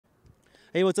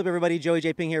Hey, what's up, everybody? Joey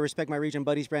J. Ping here, Respect My Region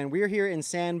Buddies brand. We're here in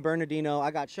San Bernardino.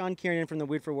 I got Sean Kiernan from the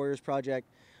Weed for Warriors Project.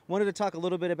 Wanted to talk a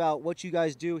little bit about what you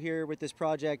guys do here with this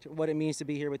project, what it means to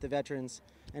be here with the veterans,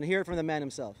 and hear it from the man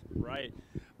himself. Right.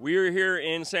 We are here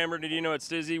in San Bernardino at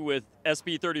STIIIZY with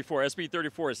SB 34. SB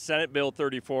 34 is Senate Bill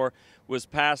 34, was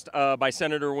passed by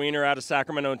Senator Wiener out of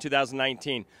Sacramento in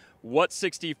 2019. What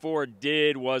 64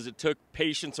 did was it took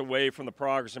patients away from the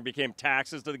progress and became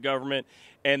taxes to the government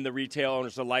and the retail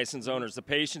owners, the license owners. The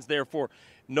patients, therefore,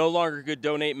 no longer could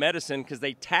donate medicine because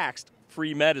they taxed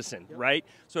free medicine, right?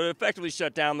 So it effectively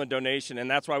shut down the donation, and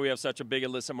that's why we have such a big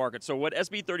illicit market. So what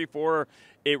SB 34,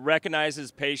 it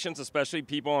recognizes patients, especially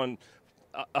people on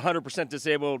 100%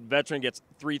 disabled veteran gets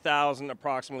 $3,000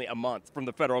 approximately a month from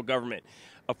the federal government.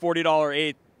 A $40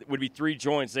 eighth would be 3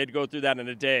 joints. They'd go through that in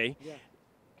a day. Yeah.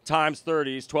 Times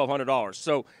 30 is $1,200.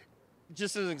 So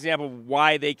just as an example of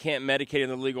why they can't medicate in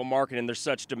the legal market and there's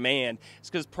such demand,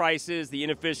 it's because prices, the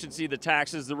inefficiency, the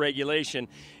taxes, the regulation.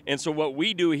 And so what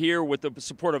we do here with the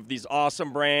support of these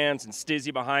awesome brands and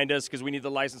STIIIZY behind us, because we need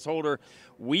the license holder,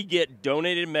 we get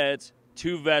donated meds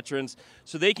to veterans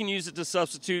so they can use it to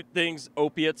substitute things,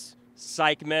 opiates,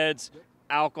 psych meds,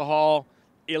 alcohol,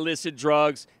 illicit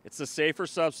drugs. It's a safer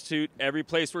substitute. Every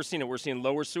place we're seeing it, we're seeing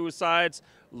lower suicides,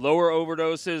 lower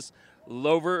overdoses,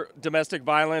 lower domestic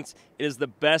violence. It is the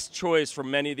best choice for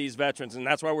many of these veterans, and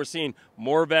that's why we're seeing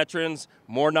more veterans,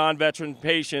 more non-veteran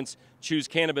patients choose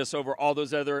cannabis over all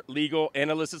those other legal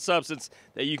and illicit substances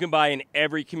that you can buy in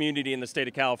every community in the state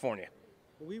of California.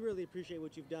 Well, we really appreciate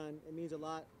what you've done. It means a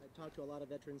lot. I talked to a lot of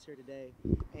veterans here today,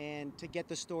 and to get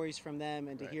the stories from them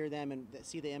and to hear them and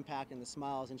see the impact and the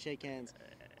smiles and shake hands,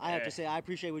 I have to say I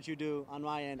appreciate what you do on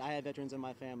my end. I have veterans in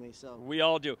my family, so we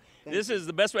all do. This is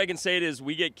the best way I can say it is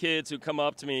we get kids who come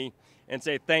up to me and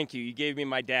say, "Thank you. You gave me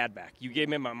my dad back. You gave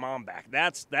me my mom back."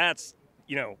 That's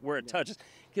you know where it touches,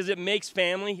 because it makes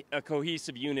family a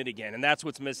cohesive unit again, and that's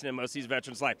what's missing in most of these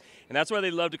veterans' life. And that's why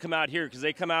they love to come out here, because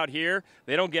they come out here,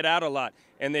 they don't get out a lot,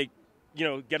 and they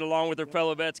get along with their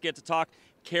fellow vets, get to talk.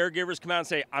 Caregivers come out and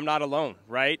say, "I'm not alone,"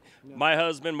 right? My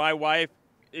husband, my wife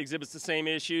exhibits the same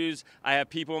issues. I have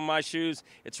people in my shoes.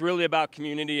 It's really about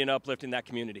community and uplifting that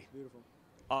community. Beautiful.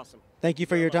 Awesome. Thank you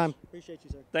for your time. Appreciate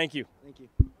you, sir. Thank you. Thank you.